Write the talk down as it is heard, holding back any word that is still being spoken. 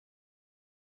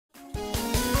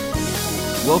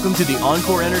Welcome to the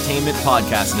Encore Entertainment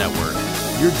Podcast Network,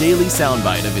 your daily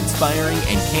soundbite of inspiring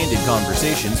and candid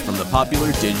conversations from the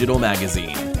popular digital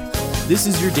magazine. This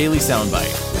is your daily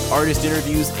soundbite with artist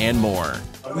interviews and more.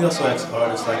 We also ask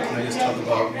artists, can I just talk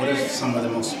about what is some of the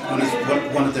most,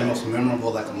 one of their most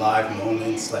memorable, live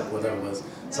moments, whether it was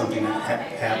something that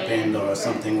happened or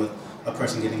something with a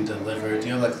person getting delivered. Do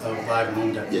you have a live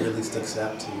moment that really sticks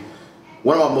out to you?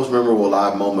 One of my most memorable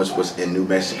live moments was in New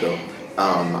Mexico.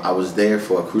 I was there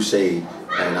for a crusade,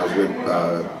 and I was with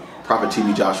Prophet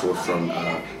TB Joshua from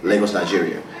Lagos,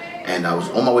 Nigeria. And I was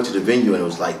on my way to the venue, and it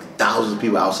was thousands of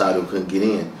people outside who couldn't get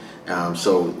in.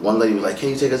 So one lady was like, "Can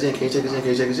you take us in? Can you take us in?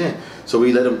 Can you take us in?" So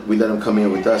we let him come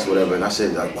in with us, whatever. And I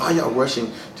said, "Why are y'all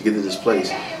rushing to get to this place?"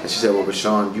 And she said, "Well,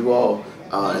 Bashan, you all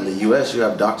in the U.S. you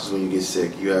have doctors when you get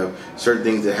sick. You have certain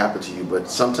things that happen to you, but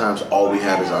sometimes all we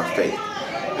have is our faith."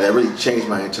 And that really changed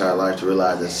my entire life to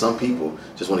realize that some people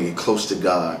just want to get close to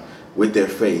God with their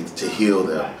faith to heal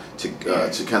them, to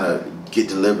kind of get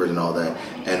delivered and all that.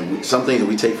 And some things that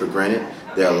we take for granted,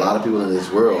 there are a lot of people in this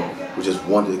world who just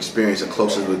want to experience a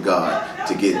closeness with God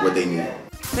to get what they need.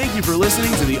 Thank you for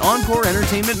listening to the Encore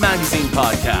Entertainment Magazine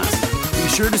podcast. Be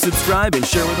sure to subscribe and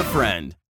share with a friend.